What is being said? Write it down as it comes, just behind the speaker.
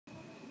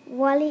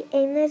Wally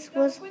Amos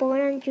was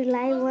born on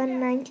July 1,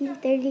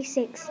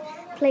 1936.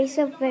 Place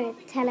of birth,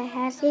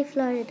 Tallahassee,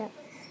 Florida.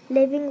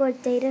 Living or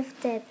date of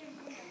death,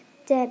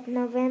 dead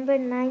November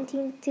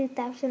 19,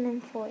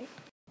 2004.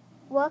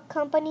 What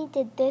company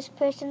did this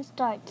person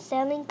start?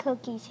 Selling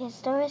cookies. His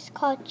store is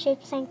called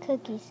Chips and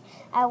Cookies.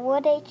 At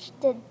what age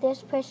did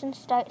this person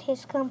start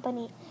his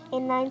company?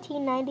 In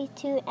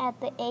 1992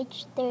 at the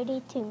age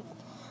 32.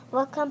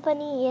 What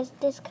company is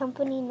this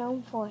company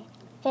known for?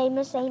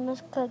 Famous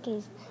Amos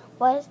Cookies.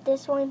 Why is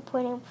this one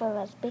important for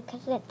us?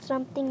 Because it's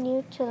something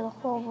new to the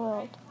whole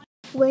world.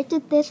 Where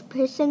did this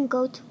person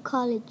go to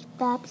college?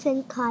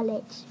 Babson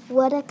College.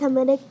 What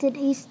academic did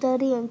he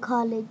study in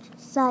college?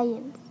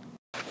 Science.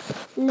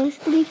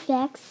 List 3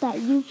 facts that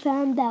you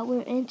found that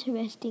were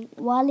interesting.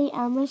 Wally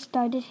Amos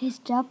started his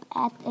job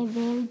at a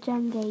very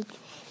young age.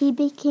 He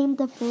became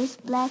the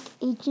first black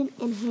agent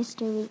in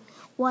history.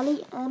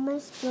 Wally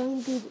Amos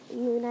joined the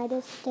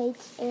United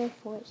States Air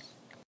Force.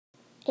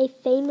 A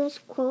famous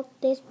quote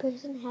this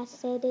person has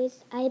said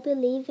is, "I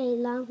believe,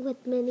 along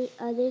with many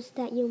others,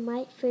 that you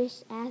might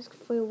first ask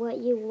for what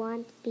you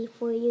want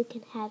before you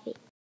can have it."